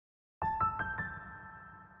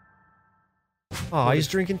Aw, he's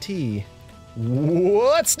drinking tea.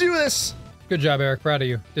 Let's do this! Good job, Eric. Proud of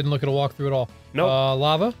you. Didn't look at a walkthrough at all. Nope.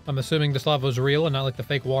 Lava. I'm assuming this lava was real and not like the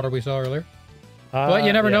fake water we saw earlier. But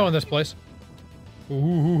you never know in this place.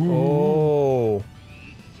 Ooh. Oh.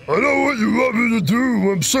 I know what you want me to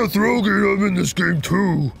do. I'm Seth Rogen. I'm in this game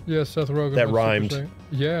too. Yeah, Seth Rogen. That rhymed.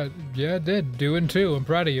 Yeah, it did. Doing too. I'm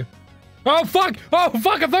proud of you. Oh, fuck! Oh,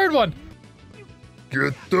 fuck, a third one!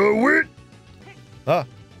 Get the wit!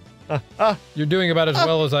 You're doing about as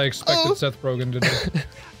well as I expected Seth Rogen to do.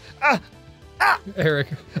 Eric.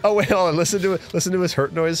 Oh, wait, hold on. Listen to it. Listen to his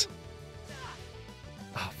hurt noise.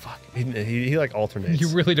 Oh, fuck. He like alternates. You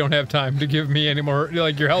really don't have time to give me any more.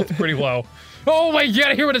 Like, your health's pretty low. Oh, wait, you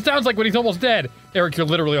gotta hear what it sounds like when he's almost dead. Eric, you're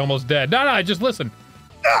literally almost dead. No, just listen.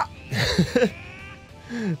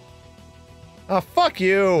 Oh, fuck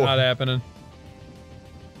you. Not happening.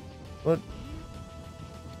 What?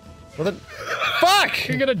 Well then, fuck!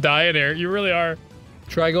 You're gonna die in here. You really are.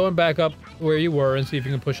 Try going back up where you were and see if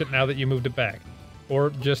you can push it now that you moved it back.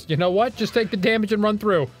 Or just, you know what? Just take the damage and run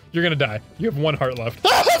through. You're gonna die. You have 1 heart left.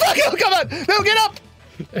 Oh, fuck you! Come on! No, get up!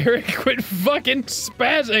 Eric, quit fucking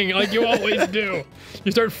spazzing like you always do.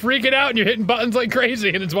 You start freaking out and you're hitting buttons like crazy,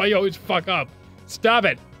 and it's why you always fuck up. Stop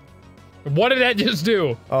it. What did that just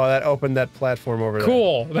do? Oh, that opened that platform over there.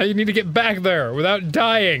 Cool. Now you need to get back there without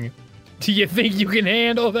dying. Do you think you can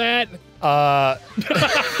handle that?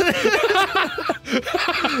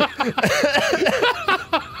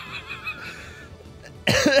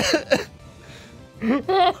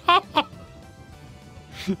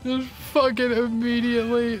 Just fucking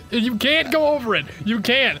immediately. You can't go over it. You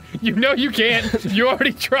can't. You know you can't. You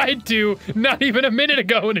already tried to not even a minute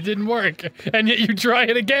ago and it didn't work. And yet you try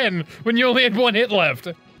it again when you only had 1 hit left.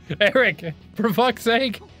 Eric, for fuck's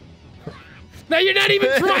sake. Now you're not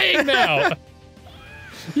even trying now.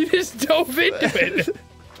 You just dove into it.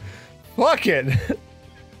 Fuck it.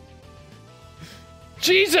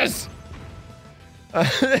 Jesus.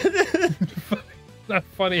 Not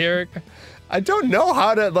funny, Eric. I don't know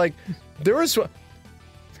how to, like, there was...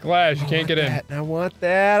 It's glass, you can't get in. I want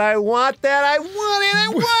that, I want that, I want it, I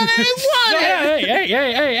want it, I want it!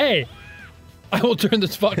 Hey! I will turn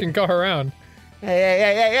this fucking car around.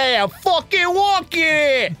 Hey, I'm fucking walking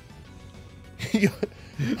it! You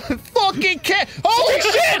fucking cat! Holy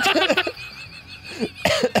shit!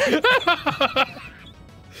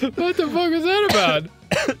 What the fuck was that about?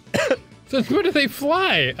 Since when do they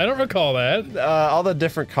fly? I don't recall that. All the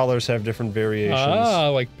different colors have different variations. Ah,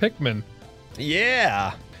 like Pikmin.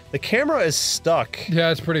 Yeah. The camera is stuck.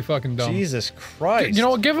 Yeah, it's pretty fucking dumb. Jesus Christ. You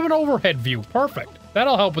know what? Give him an overhead view. Perfect.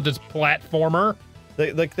 That'll help with this platformer.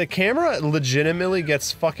 The camera legitimately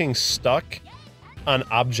gets fucking stuck on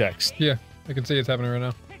objects. Yeah, I can see it's happening right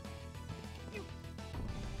now.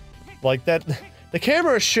 Like that. The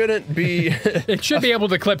camera shouldn't be... It should be able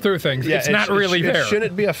to clip through things. Yeah, it's not really there. It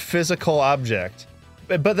shouldn't be a physical object.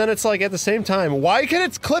 But then it's like, at the same time, why can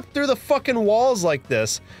it clip through the fucking walls like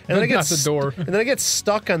this? And then it gets the door. And then it gets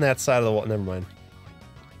stuck on that side of the wall. Never mind.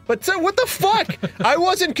 But what the fuck? I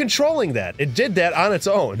wasn't controlling that. It did that on its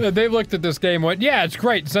own. They looked at this game and went, yeah, it's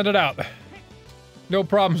great, send it out. No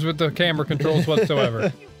problems with the camera controls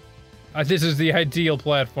whatsoever. This is the ideal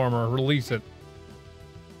platformer, release it.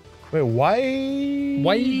 Wait, why?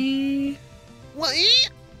 Why? Why?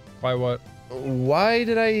 Why what? Why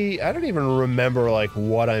did I don't even remember, like,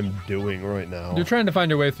 what I'm doing right now. You're trying to find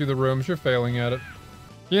your way through the rooms, you're failing at it.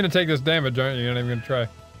 You're gonna take this damage, aren't you? You're not even gonna try.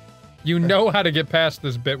 You know how to get past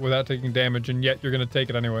this bit without taking damage, and yet you're gonna take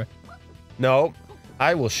it anyway. No.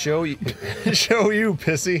 I will show you, show you,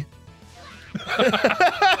 Pissy.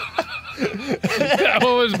 That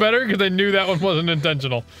one was better because I knew that one wasn't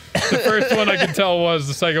intentional. The first one I could tell was,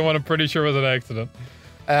 the second one I'm pretty sure was an accident.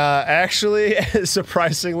 Actually,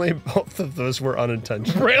 surprisingly, both of those were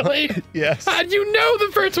unintentional. Really? Yes. How'd you know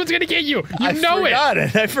the first one's gonna get you? You know it!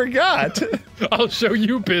 I forgot. I'll show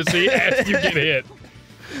you, Pissy, as you get hit.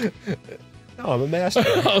 Oh, I'm a master.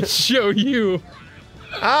 I'll show you.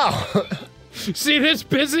 Ow! See this,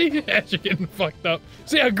 Pissy? As you're getting fucked up.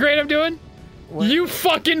 See how great I'm doing? What? You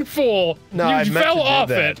fucking fool! No, you I meant fell to do off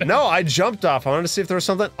that. it. No, I jumped off. I wanted to see if there was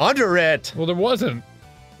something under it. Well, there wasn't.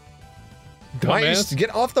 Why just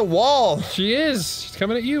get off the wall? She is. She's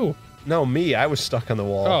coming at you. No, me. I was stuck on the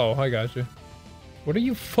wall. Oh, I got you. What are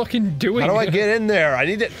you fucking doing? How do I get in there? I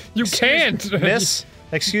need to. You can't, Miss.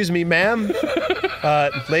 Excuse me, ma'am.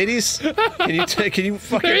 Ladies, can you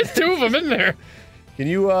fucking? There's 2 of them in there. Can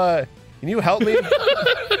you help me?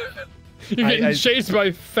 You're getting chased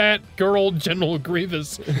by fat girl General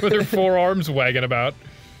Grievous with her 4 arms wagging about.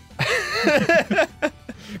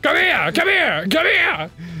 Come here! Come here! Come here!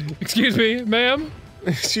 Excuse me, ma'am?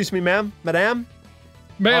 Excuse me, ma'am? Madame?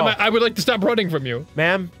 Ma'am, Oh. I would like to stop running from you.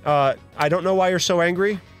 Ma'am, I don't know why you're so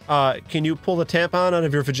angry. Can you pull the tampon out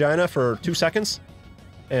of your vagina for 2 seconds?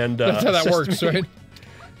 And That's how that assist works, me?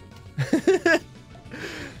 right?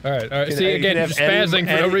 All right. Can- See, you again, can have spazzing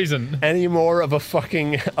for no reason. Any more of a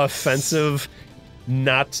fucking offensive,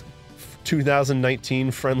 not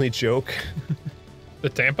 2019 friendly joke? The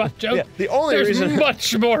tampon joke? Yeah, the only There's reason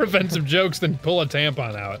much more offensive jokes than pull a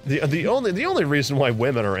tampon out. the only reason why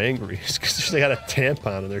women are angry is because they got a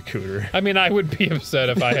tampon in their cooter. I mean, I would be upset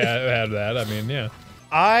if I had that. I mean, yeah.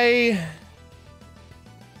 I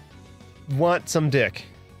want some dick.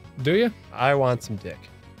 Do you? I want some dick.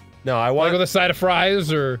 No, I Like want. with a side of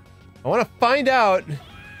fries, or I want to find out.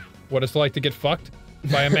 what it's like to get fucked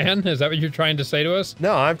by a man? Is that what you're trying to say to us?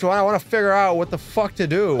 No, I want to figure out what the fuck to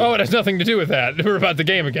do. Oh, it has nothing to do with that. We're about the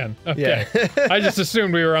game again. Okay. Yeah. I just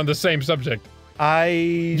assumed we were on the same subject.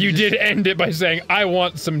 You did end it by saying, I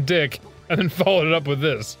want some dick, and then followed it up with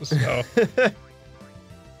this. So.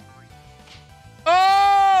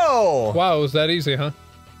 Oh! Wow, it was that easy, huh?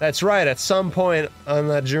 That's right. At some point on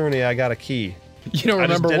that journey, I got a key. You don't I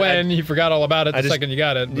just remember did- when, you forgot all about it the second you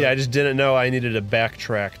got it. Yeah, I just didn't know I needed to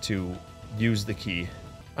backtrack to use the key.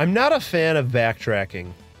 I'm not a fan of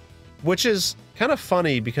backtracking, which is kind of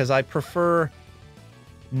funny because I prefer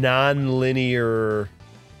non-linear.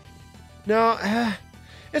 No,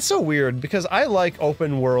 it's so weird because I like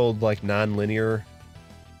open world, like non-linear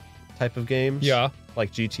type of games. Yeah.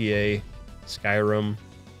 Like GTA, Skyrim,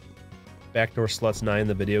 Backdoor Sluts 9,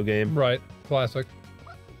 the video game. Right. Classic.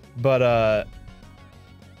 But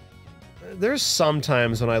there's some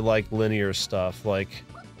times when I like linear stuff, like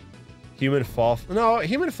Human Fall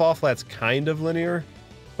Flat's kind of linear,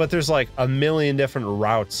 but there's like a million different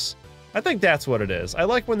routes. I think that's what it is. I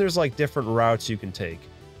like when there's like different routes you can take.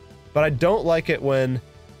 But I don't like it when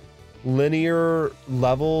linear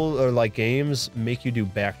level or like games make you do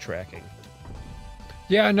backtracking.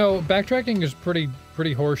 Yeah, no, backtracking is pretty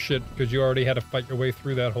horseshit because you already had to fight your way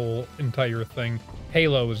through that whole entire thing.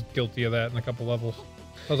 Halo was guilty of that in a couple levels.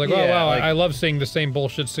 I was like, oh Yeah, wow, like- I love seeing the same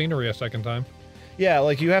bullshit scenery a second time. Yeah,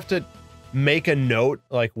 like you have to make a note,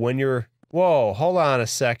 like when you're, whoa, hold on a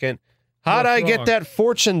second. How'd I What's get wrong? that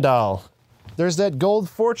fortune doll? There's that gold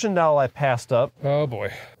fortune doll I passed up. Oh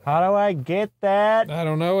boy. How do I get that? I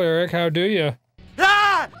don't know, Eric, how do you?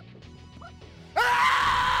 Ah!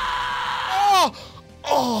 Ah! Oh!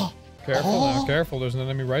 Oh! Careful now, careful, there's an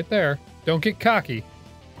enemy right there. Don't get cocky.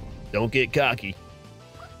 Don't get cocky.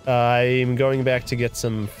 I'm going back to get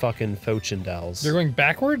some fucking fortune dolls. You're going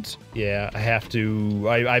backwards? Yeah, I have to.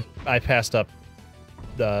 I passed up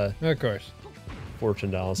the Of course. fortune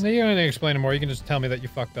dolls. No, you don't need to explain it more, you can just tell me that you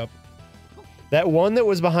fucked up. That one that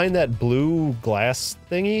was behind that blue glass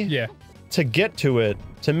thingy? Yeah. To get to it,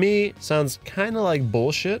 to me, sounds kind of like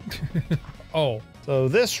bullshit. Oh. So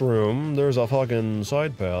this room, there's a fucking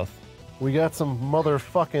side path. We got some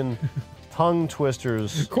motherfucking tongue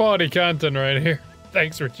twisters. Quality content right here.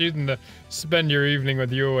 Thanks for choosing to spend your evening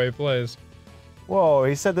with u.o.a. Plays. Whoa,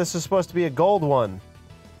 he said this was supposed to be a gold one.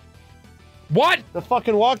 What? The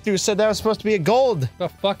fucking walkthrough said that was supposed to be a gold. The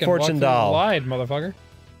fucking Fortune walkthrough doll. lied, motherfucker.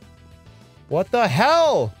 What the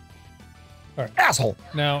hell? All right. Asshole.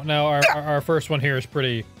 Now our first one here is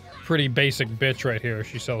pretty basic bitch right here.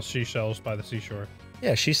 She sells seashells by the seashore.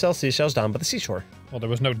 Yeah, she sells seashells down by the seashore. Well, there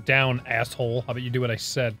was no down, asshole. How about you do what I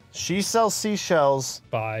said? She sells seashells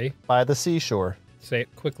By. by the seashore. Say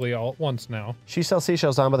it quickly all at once now. She sells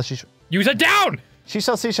seashells down by the seashore. You said down! She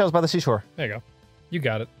sells seashells by the seashore. There you go. You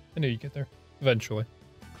got it. I knew you'd get there. Eventually.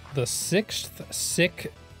 The sixth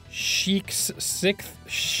sick sheep's sixth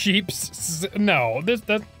sheep's no,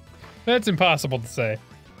 that's impossible to say.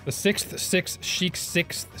 The sixth sheep's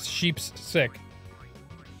sick.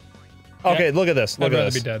 Okay, Yeah. look at this. Look I'd at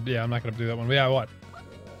rather this. be dead. Yeah, I'm not gonna do that one. But yeah, what?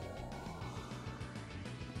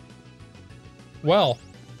 Well,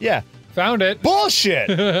 Yeah. found it. Bullshit!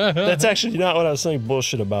 That's actually not what I was saying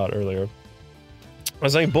bullshit about earlier. I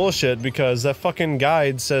was saying bullshit because that fucking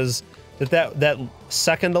guide says that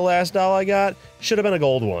second to last doll I got should have been a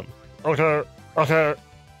gold one. Okay. Okay.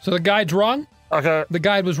 So the guide's wrong? Okay. The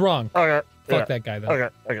guide was wrong. Okay. Fuck that guy then. Okay.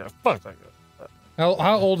 Okay. Fuck that guy.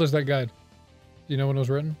 How old is that guide? Do you know when it was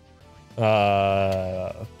written?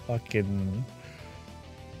 Fucking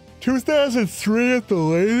 2003 at the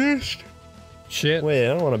latest. Shit. Wait,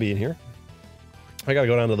 I don't want to be in here. I gotta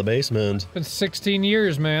go down to the basement. It's been 16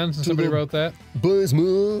 years, man, since somebody wrote that.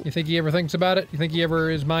 Basement. You think he ever thinks about it? You think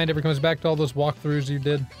his mind ever comes back to all those walkthroughs you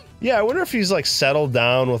did? Yeah, I wonder if he's like settled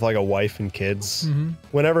down with like a wife and kids.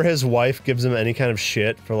 Whenever his wife gives him any kind of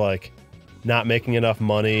shit for like not making enough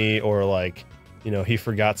money or like, you know, he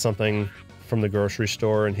forgot something from the grocery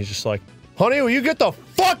store and he's just like, Honey, will you get the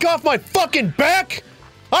fuck off my fucking back?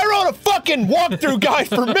 I wrote a fucking walkthrough guide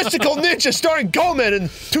for Mystical Ninja Starring Goemon in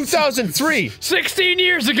 2003. 16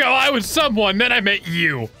 years ago, I was someone, then I met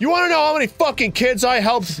you. You wanna know how many fucking kids I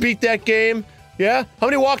helped beat that game? Yeah? How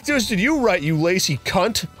many walkthroughs did you write, you lazy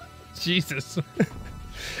cunt? Jesus.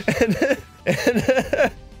 and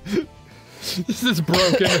This is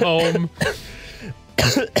broken home.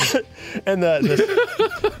 and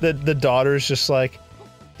the daughter's just like,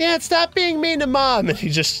 Dad, stop being mean to Mom. And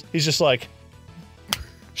he's just like,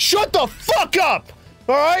 shut the fuck up!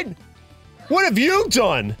 Alright? What have you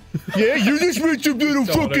done? Yeah, you just made some little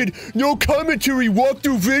fucking no commentary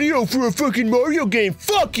walkthrough video for a fucking Mario game.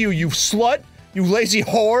 Fuck you, you slut! You lazy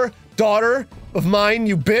whore, daughter of mine,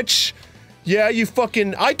 you bitch. Yeah, you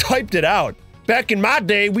fucking, I typed it out. Back in my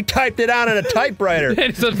day, we typed it out on a typewriter.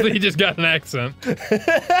 And suddenly he just got an accent.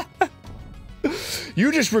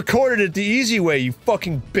 You just recorded it the easy way, you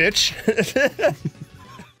fucking bitch.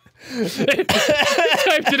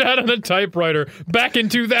 Typed it out on a typewriter back in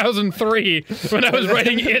 2003 when I was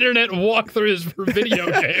writing internet walkthroughs for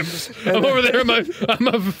video games. I'm over there on my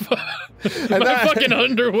fucking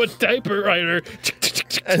Underwood typewriter.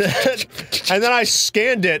 And then I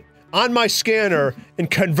scanned it on my scanner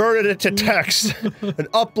and converted it to text and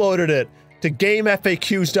uploaded it to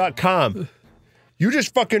GameFAQs.com. You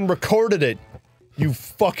just fucking recorded it, you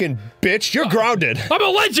fucking bitch. You're grounded. I'm a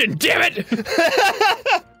legend, damn it!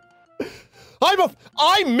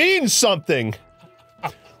 I mean something.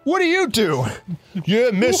 What do you do?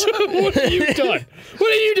 Yeah, miss. What have you done?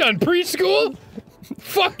 What have you done? Preschool?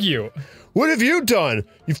 Fuck you. What have you done?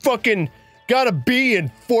 You fucking got a B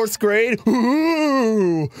in 4th grade?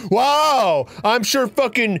 Ooh, wow. I'm sure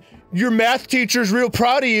fucking your math teacher's real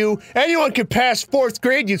proud of you. Anyone can pass 4th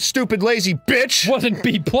grade, you stupid lazy bitch. Wasn't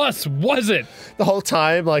B+, was it? The whole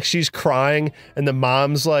time, like, she's crying, and the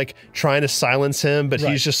mom's, like, trying to silence him, but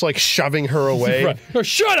he's just, like, shoving her away. Right. Oh,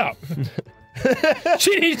 shut up!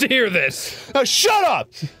 She needs to hear this. Oh, shut up!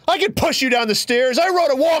 I can push you down the stairs. I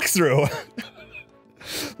wrote a walkthrough.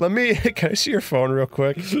 Can I see your phone real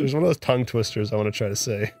quick? There's one of those tongue twisters I want to try to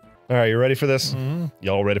say. Alright, you ready for this?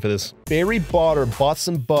 Y'all ready for this? Barry bought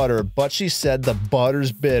some butter, but she said the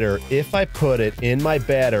butter's bitter. If I put it in my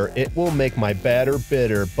batter, it will make my batter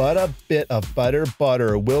bitter. But a bit of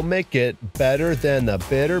butter will make it better than the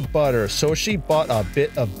bitter butter. So she bought a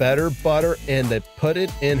bit of better butter and they put it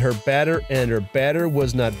in her batter, and her batter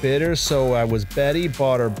was not bitter. So I was Betty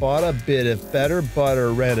bought a bit of better butter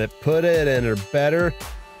and it put it in her batter.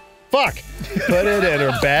 Fuck! Put it in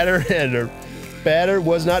her batter and her batter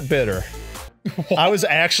was not bitter. What? I'm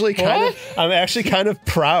actually kind of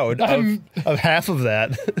proud of half of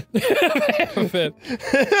that. Half of it.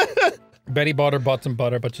 Betty bought some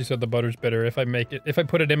butter, but she said the butter's bitter. If I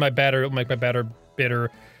put it in my batter, it'll make my batter bitter.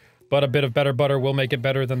 But a bit of better butter will make it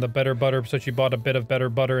better than the better butter. So she bought a bit of better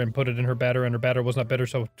butter and put it in her batter, and her batter was not bitter.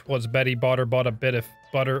 So it was Betty bought a bit of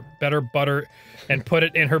better butter, and put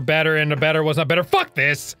it in her batter, and the batter was not better. Fuck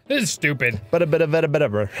this! This is stupid. But a bit of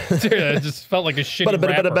better. Dude, it just felt like a shitty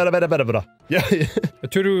rapper. Yeah. A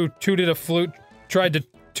tutor tooted a flute, tried to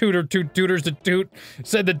tutor two tutors to toot,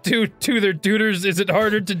 said the to their tutors, is it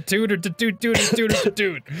harder to tutor to toot to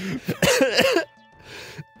toot?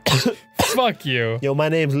 Fuck you. Yo, my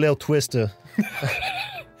name's Lil Twister.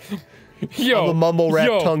 Yo, I'm a mumble rap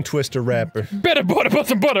tongue twister rapper. Better butter,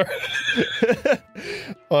 some butter.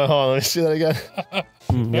 Hold on, let me see that again.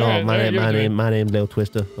 Yo, my name's Lil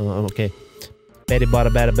Twister. Okay. Betty bought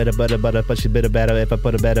a butter, but she bitter better. If I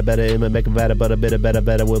put a better, it will make a better,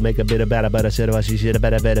 better. We'll make a bitter, better. Said she should have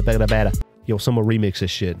better. Yo, someone remix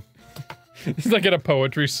this shit. It's like at a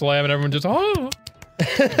poetry slam and everyone just, oh.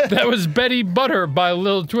 That was Betty Butter by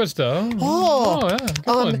Lil Twista.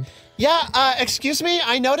 Yeah, excuse me,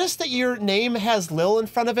 I noticed that your name has Lil in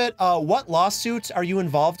front of it. What lawsuits are you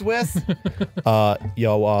involved with?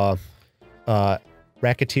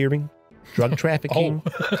 Racketeering, drug trafficking,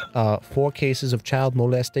 4 cases of child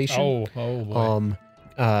molestation.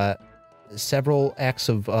 Several acts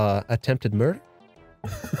of attempted murder.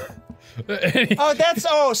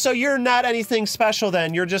 So you're not anything special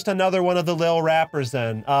then. You're just another one of the Lil rappers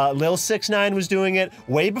then. Lil 6ix9ine was doing it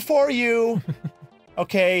way before you.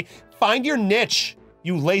 Okay, find your niche,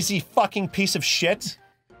 you lazy fucking piece of shit.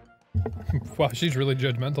 Wow, she's really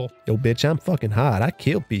judgmental. Yo, bitch, I'm fucking hot. I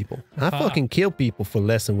kill people. I fucking kill people for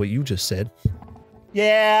less than what you just said.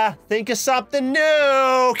 Yeah, think of something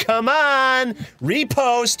new. Come on.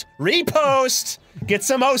 Repost. Get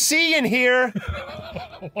some OC in here.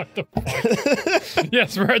 What the fuck?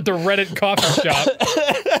 Yes, we're at the Reddit coffee shop.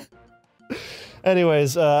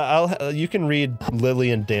 Anyways, you can read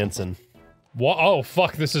Lillian Danson. What? Oh,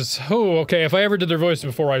 fuck, this is... Oh, okay, if I ever did their voice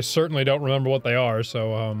before, I certainly don't remember what they are,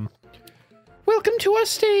 so, Welcome to our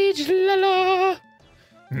stage, la-la!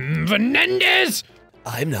 Fernandez!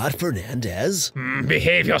 I'm not Fernandez.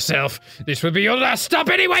 Behave yourself. This will be your last stop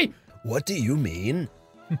anyway! What do you mean?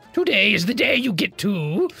 Today is the day you get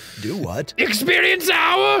to... Do what? Experience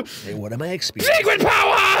our... Hey, what am I experiencing? Secret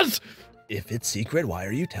powers! If it's secret, why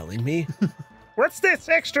are you telling me? What's this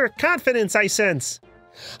extra confidence I sense?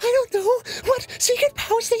 I don't know what secret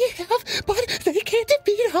powers they have, but they can't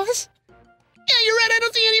defeat us. Yeah, you're right. I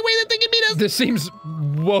don't see any way that they can beat us. This seems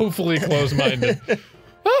woefully close-minded.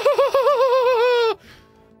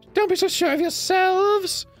 Don't be so sure of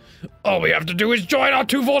yourselves. All we have to do is join our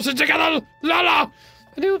two forces together, la-la,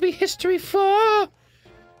 and it will be history for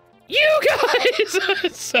you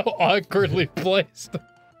guys. So awkwardly placed.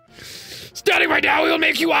 Starting right now, we will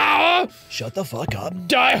make you our Shut the fuck up.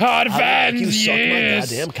 die-hard I'll fans. make you suck my Yes,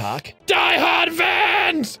 goddamn cock. die-hard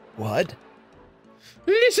fans. What?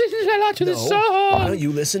 Listen, la-la, to the No. song. Why don't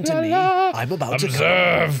you listen to me? La-la. I'm about to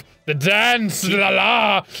Observe the dance,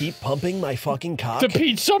 la-la. keep pumping my fucking cock. To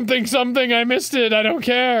Peach something something, I missed it, I don't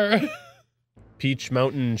care. Peach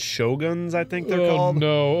Mountain Shoguns, I think they're Oh called.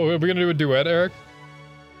 no, are we gonna do a duet, Eric?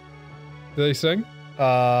 Do they sing?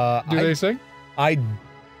 Do they sing? I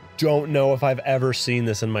don't know if I've ever seen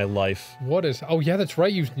this in my life. What is, oh yeah, that's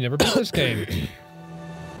right, you've never played this game.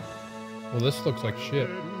 Well, this looks like shit.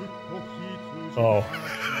 Oh.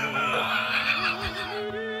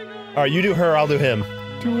 Alright, you do her, I'll do him.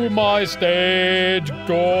 To my stage,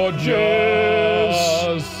 gorgeous.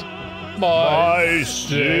 My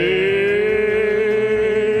stage.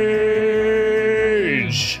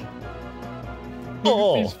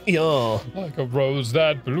 Oh, yeah. Like a rose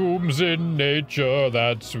that blooms in nature,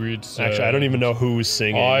 that sweet scent. Actually, I don't even know who's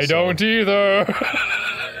singing. I don't either.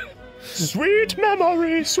 Sweet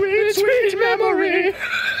memory, sweet, sweet memory.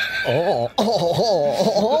 Oh.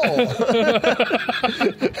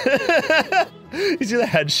 You see the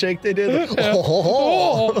head shake they did?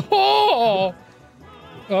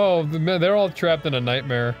 Oh, man, they're all trapped in a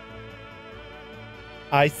nightmare.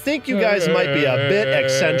 I think you guys might be a bit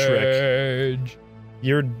eccentric.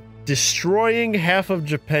 You're destroying half of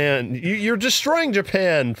Japan. You're destroying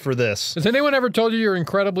Japan for this. Has anyone ever told you you're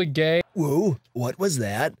incredibly gay? Whoa, what was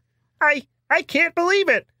that? I can't believe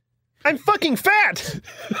it. I'm fucking fat.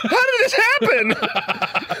 How did this happen?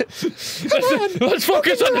 Let's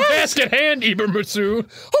focus on the task at hand, Ibermatsu.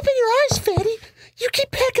 Open your eyes, fatty. You keep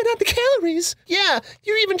packing on the calories. Yeah,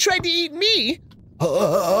 you even tried to eat me.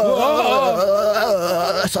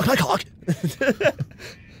 Suck my cock.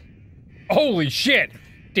 Holy shit.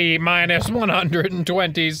 D-minus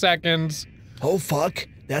 120 seconds. Oh, fuck.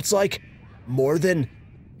 That's like more than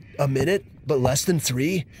a minute, but less than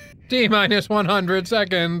 3. D-minus 100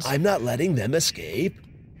 seconds. I'm not letting them escape.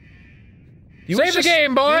 Save the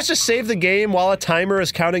game, boy! You just save the game while a timer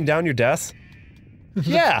is counting down your death?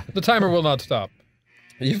 Yeah. The timer will not stop.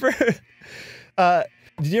 You ever,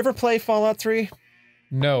 did you ever play Fallout 3?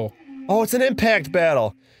 No. Oh, it's an impact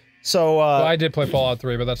battle. So, Well, I did play Fallout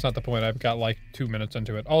 3, but that's not the point. I've got like 2 minutes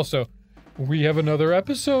into it. Also, we have another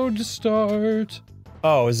episode to start.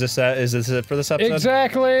 Oh, is this it for this episode?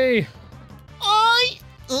 Exactly!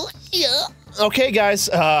 Yeah. Okay, guys,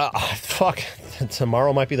 fuck.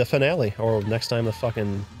 Tomorrow might be the finale, or next time the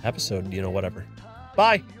fucking episode, you know, whatever.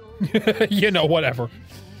 Bye! You know, whatever.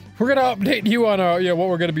 We're gonna update you on what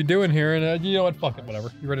we're gonna be doing here, and you know what, fuck it, whatever.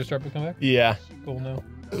 You ready to start becoming back? Yeah. Cool now.